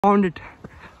Found it.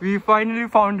 We finally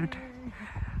found it.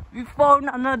 We found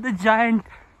another giant.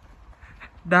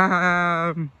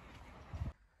 Damn.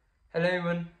 Hello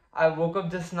everyone. I woke up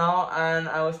just now and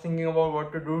I was thinking about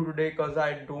what to do today because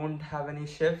I don't have any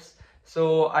shifts.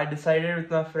 So I decided with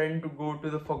my friend to go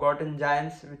to the Forgotten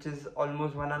Giants, which is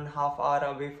almost 1.5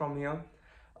 hours away from here.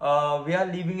 We are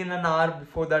leaving in an hour.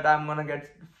 Before that, I'm gonna get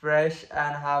fresh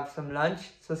and have some lunch.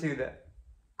 So see you there.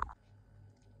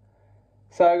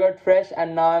 So I got fresh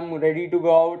and now I'm ready to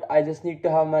go out. I just need to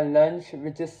have my lunch,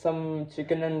 which is some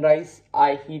chicken and rice.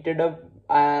 I heated up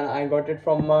and I got it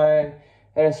from my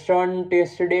restaurant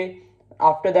yesterday.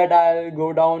 After that, I'll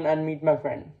go down and meet my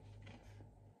friend.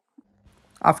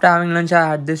 After having lunch, I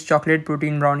had this chocolate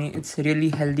protein brownie. It's really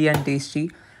healthy and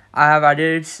tasty. I have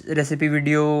added its recipe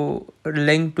video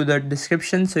link to the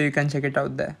description so you can check it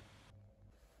out there.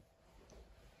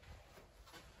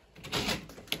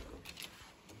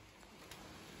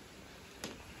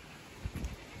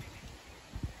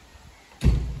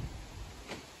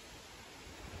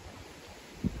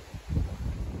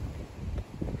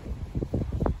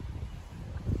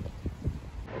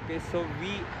 Okay, so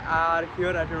we are here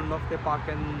at Vallensbæk Park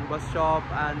and bus stop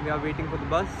and we are waiting for the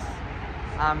bus.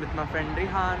 I'm with my friend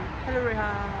Reyhan. Hello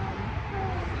Reyhan.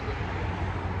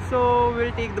 So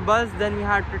we'll take the bus, then we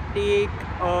had to take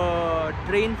a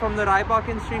train from the Rye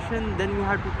Parking station, then we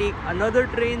had to take another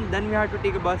train, then we had to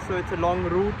take a bus, so it's a long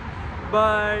route.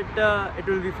 But it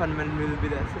will be fun when we will be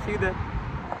there. So see you there.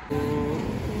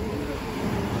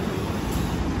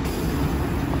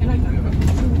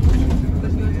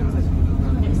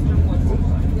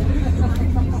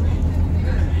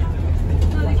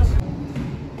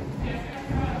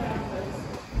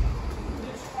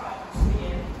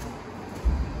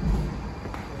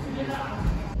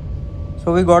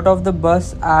 So we got off the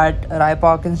bus at Rye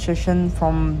Parking station.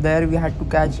 From there we had to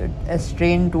catch a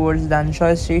train towards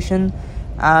Danshoy station,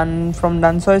 and from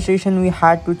Danshoy station we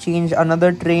had to change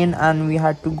another train and we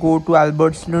had to go to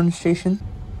Albertslund station.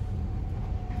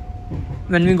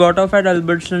 When we got off at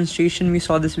Albertslund station, we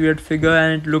saw this weird figure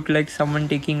and it looked like someone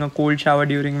taking a cold shower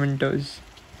during winters.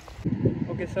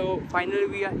 Okay, so finally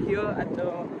we are here at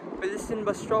the Philistine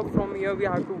bus stop. From here we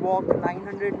have to walk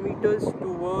 900 meters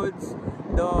towards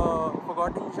the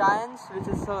Forgotten Giants, which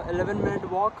is a 11-minute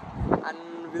walk, and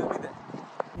we'll be there.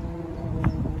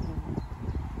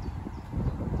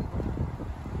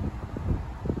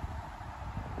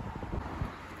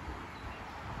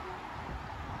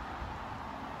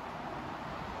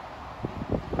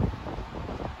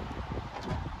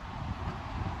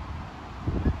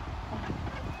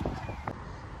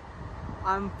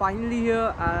 I'm finally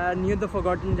here near the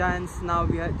Forgotten Giants. Now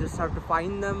we just have to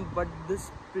find them, but this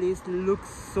place looks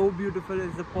so beautiful.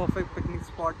 It's the perfect picnic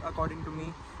spot according to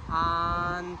me,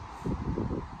 and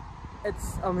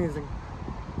it's amazing.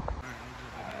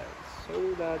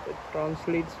 So that it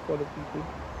translates for the people.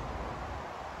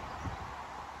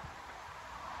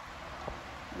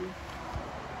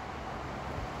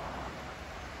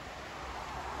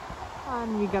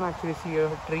 And we can actually see a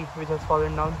tree which has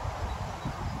fallen down.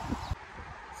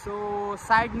 So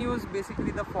sad news, basically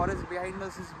the forest behind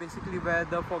us is basically where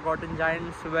the Forgotten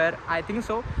Giants were, I think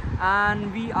so,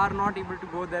 and we are not able to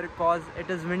go there because it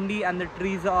is windy and the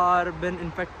trees are been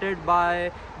infected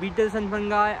by beetles and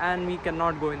fungi and we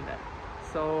cannot go in there.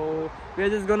 So we are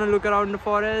just gonna look around the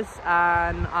forest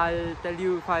and I'll tell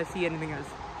you if I see anything else.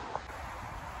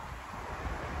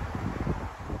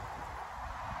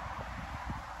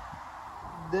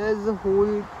 There's a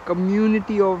whole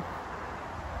community of...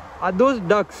 Are those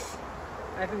ducks?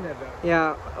 I think they're ducks.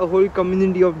 Yeah, a whole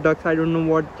community of ducks. I don't know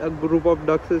what a group of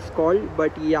ducks is called,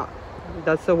 but yeah,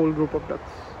 that's a whole group of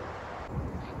ducks.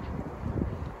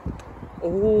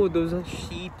 Oh, those are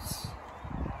sheeps.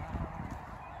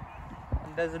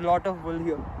 There's a lot of wool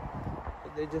here.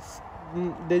 They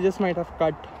just might have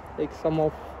cut like some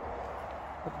of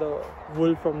the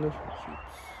wool from the sheep.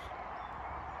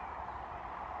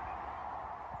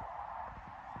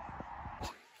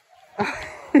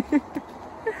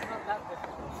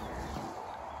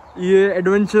 Yeah,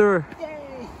 adventure.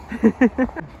 Yay!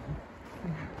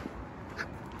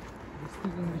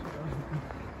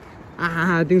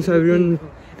 I think so. Everyone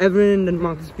in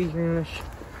Denmark speaks English.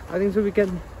 I think so. We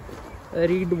can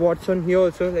read what's on here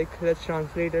also. Like, let's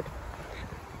translate it.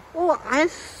 Oh, I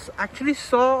actually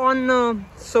saw on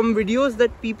some videos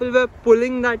that people were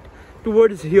pulling that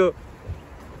towards here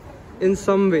in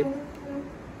some way.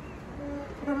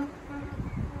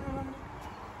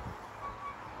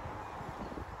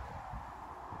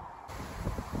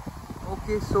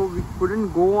 Okay, so we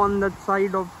couldn't go on that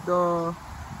side of the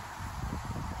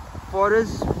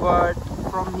forest, but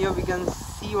from here we can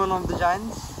see one of the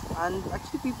giants. And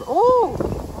actually people, oh,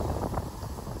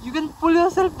 you can pull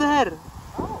yourself there.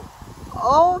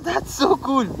 Oh, that's so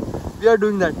cool. We are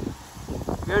doing that.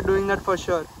 We are doing that for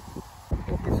sure.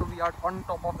 Okay, so we are on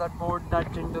top of that board.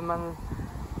 That gentleman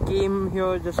came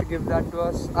here just to give that to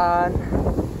us, and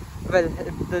well,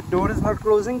 if the door is not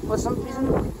closing for some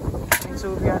reason, I think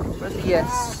so we have to press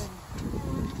yes.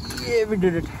 Yeah, we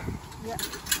did it. Yeah.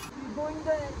 We're going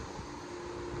there.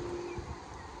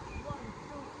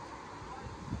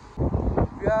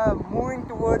 We are moving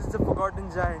towards the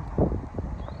Forgotten Giant.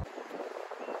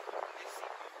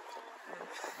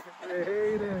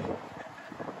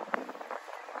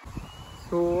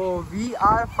 So we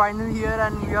are finally here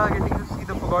and we are getting to see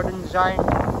the Forgotten Giant.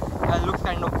 It looks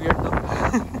kind of weird though.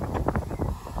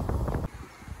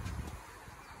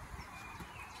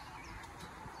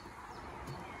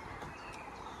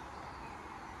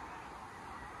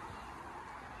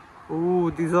 Oh,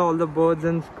 these are all the birds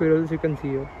and squirrels you can see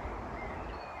here.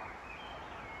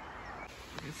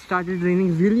 It started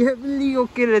raining really heavily.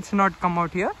 Okay, let's not come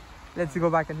out here. Let's go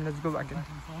back in. Let's go back in.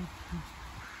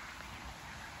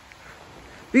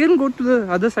 We can go to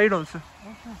the other side also.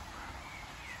 Okay.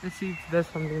 Let's see if there's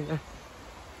something there.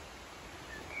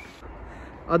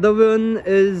 Other one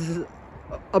is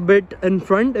a bit in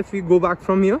front if we go back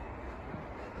from here.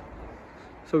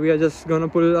 So we are just gonna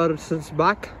pull ourselves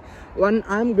back.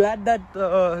 I'm glad that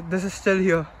this is still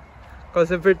here,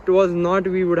 because if it was not,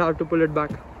 we would have to pull it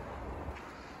back.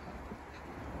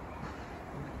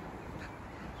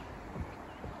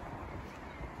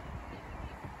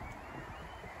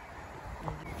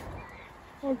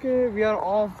 Okay, we are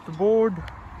off the board,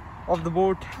 off the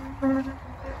boat.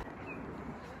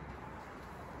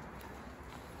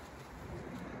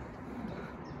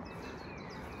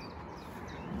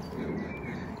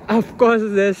 Of course,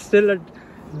 there's still a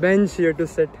bench here to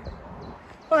sit.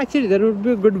 Oh, actually, there would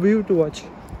be a good view to watch.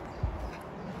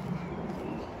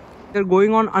 They're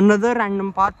going on another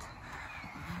random path.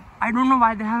 I don't know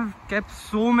why they have kept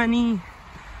so many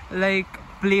like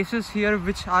places here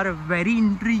which are very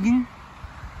intriguing.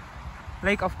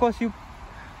 Like, of course, you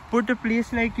put a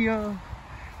place like here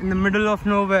in the middle of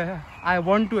nowhere. I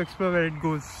want to explore where it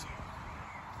goes.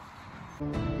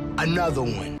 Another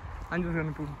one. I'm just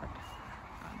gonna put that.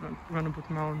 I'm not gonna put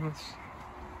my own ones.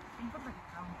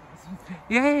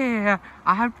 Yeah.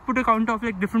 I have to put a count of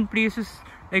like different places,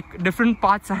 like different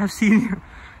paths I have seen here.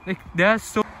 Like, there are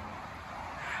so.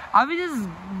 Are we just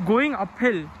going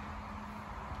uphill?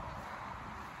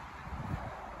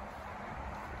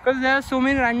 Because there are so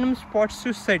many random spots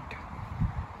to sit.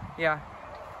 Yeah,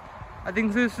 I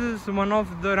think this is one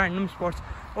of the random spots.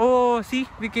 Oh, see,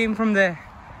 we came from there.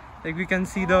 Like, we can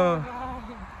see the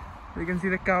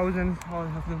cows and all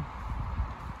of them.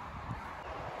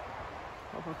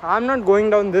 I'm not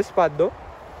going down this path though.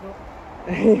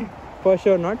 No. For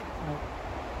sure not. No.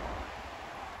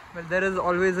 Well, there is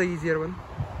always a easier one.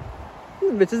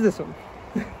 Which is this one?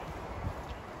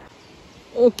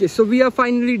 Okay, so we are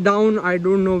finally down. I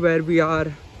don't know where we are.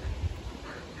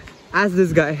 As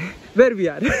this guy, where we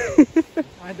are.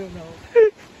 I don't know.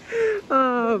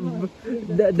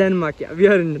 Denmark, yeah, we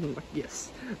are in Denmark,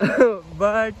 yes.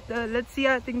 But let's see.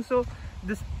 I think so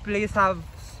this place has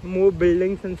more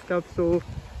buildings and stuff, so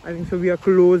I think so we are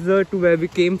closer to where we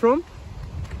came from.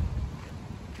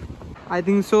 I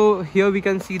think so here we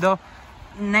can see the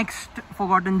next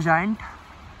Forgotten Giant.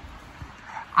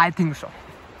 I think so.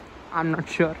 I'm not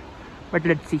sure, but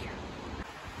let's see.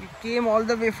 We came all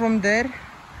the way from there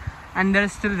and there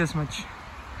is still this much.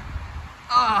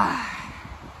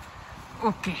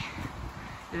 Okay,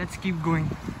 let's keep going.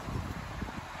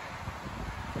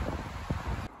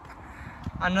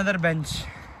 Another bench,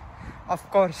 of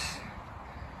course.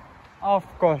 Well,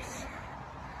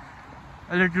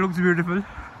 it looks beautiful.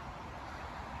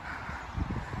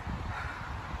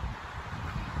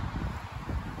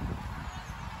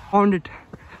 Found it.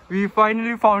 We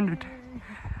finally found it.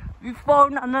 We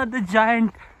found another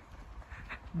giant.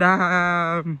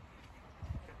 Damn.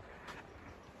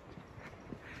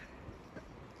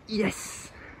 Yes.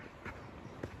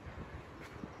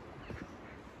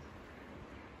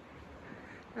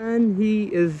 And he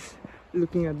is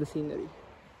looking at the scenery.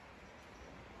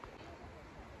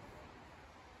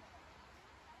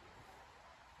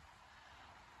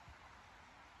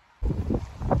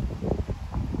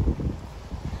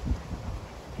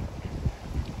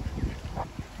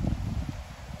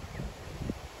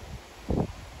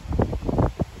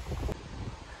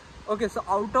 Okay, so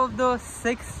out of the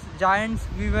 6 giants,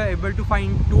 we were able to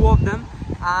find 2 of them,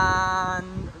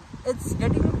 and it's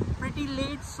getting pretty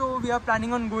late, so we are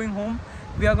planning on going home.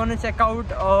 We are gonna check out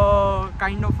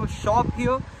kind of a shop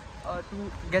here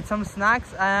to get some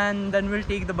snacks, and then we'll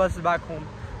take the bus back home.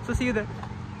 So see you there.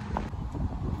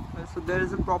 So there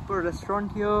is a proper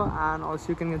restaurant here, and also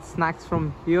you can get snacks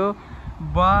from here,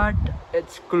 but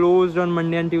it's closed on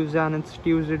Monday and Tuesday, and it's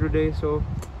Tuesday today, so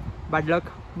bad luck.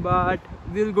 But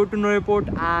we'll go to No Airport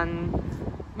and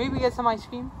maybe get some ice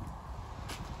cream.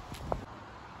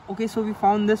 Okay, so we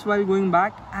found this while going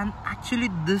back, and actually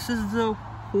this is the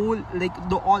whole, like,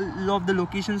 all of the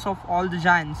locations of all the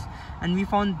giants, and we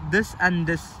found this and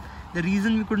this. The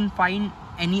reason we couldn't find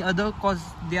any other, cause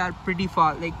they are pretty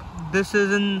far. Like, this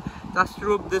is in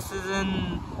Tastrup, this is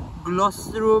in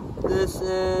Glostrup, this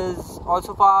is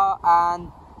also far,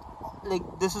 and like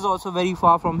this is also very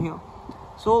far from here.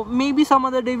 So maybe some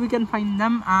other day we can find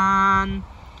them. And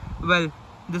well,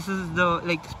 this is the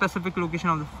like specific location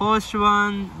of the first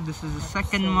one, this is the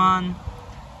second one,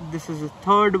 this is the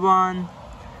third one,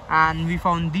 and we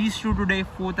found these two today,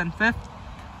 fourth and fifth,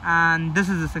 and this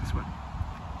is the sixth one.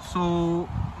 So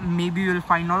maybe we'll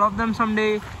find all of them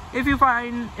someday. If you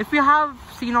have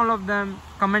seen all of them,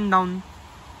 comment down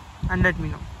and let me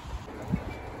know.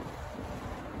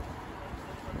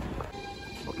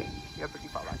 Okay, we are pretty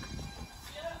far back.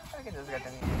 I can just get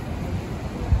any.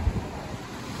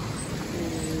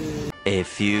 A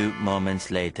few moments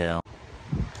later.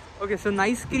 Okay, so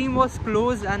Ice Cream was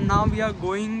closed, and now we are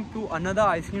going to another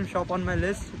ice cream shop on my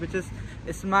list, which is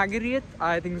Ismagariet.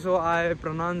 I think so I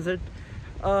pronounce it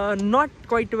not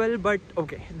quite well, but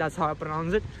okay, that's how I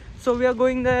pronounce it. So we are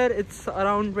going there. It's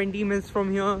around 20 minutes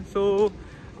from here, so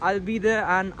I'll be there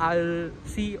and I'll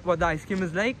see what the ice cream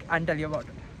is like and tell you about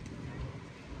it.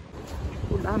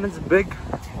 Oh damn, it's big.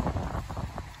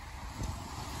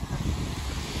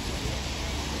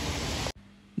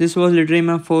 This was literally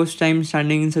my first time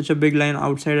standing in such a big line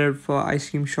outside of an ice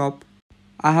cream shop.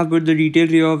 I have put the detailed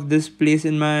review of this place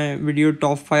in my video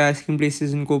top 5 ice cream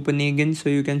places in Copenhagen, so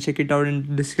you can check it out in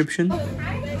the description.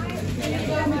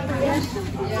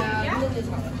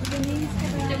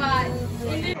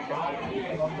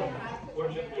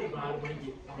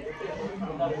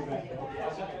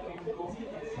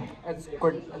 It's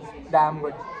good, it's damn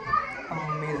good,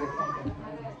 amazing.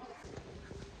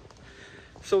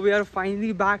 So we are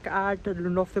finally back at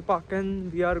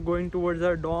Lundofteparken. We are going towards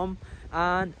our dorm,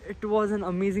 and it was an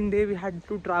amazing day. We had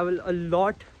to travel a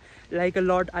lot,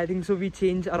 I think so we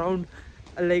changed around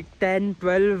like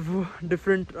 10-12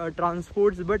 different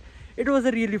transports, but it was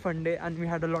a really fun day and we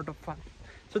had a lot of fun.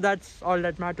 So that's all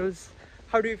that matters.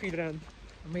 How do you feel, Reyhan?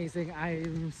 Amazing.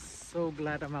 I'm so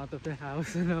glad I'm out of the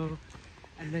house, you know,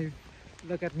 and I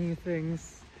look at new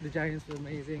things. The Giants were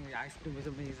amazing, the ice cream was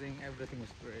amazing, everything was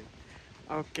great.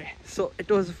 Okay, so it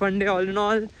was a fun day all in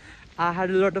all. I had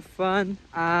a lot of fun,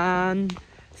 and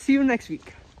see you next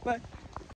week. Bye.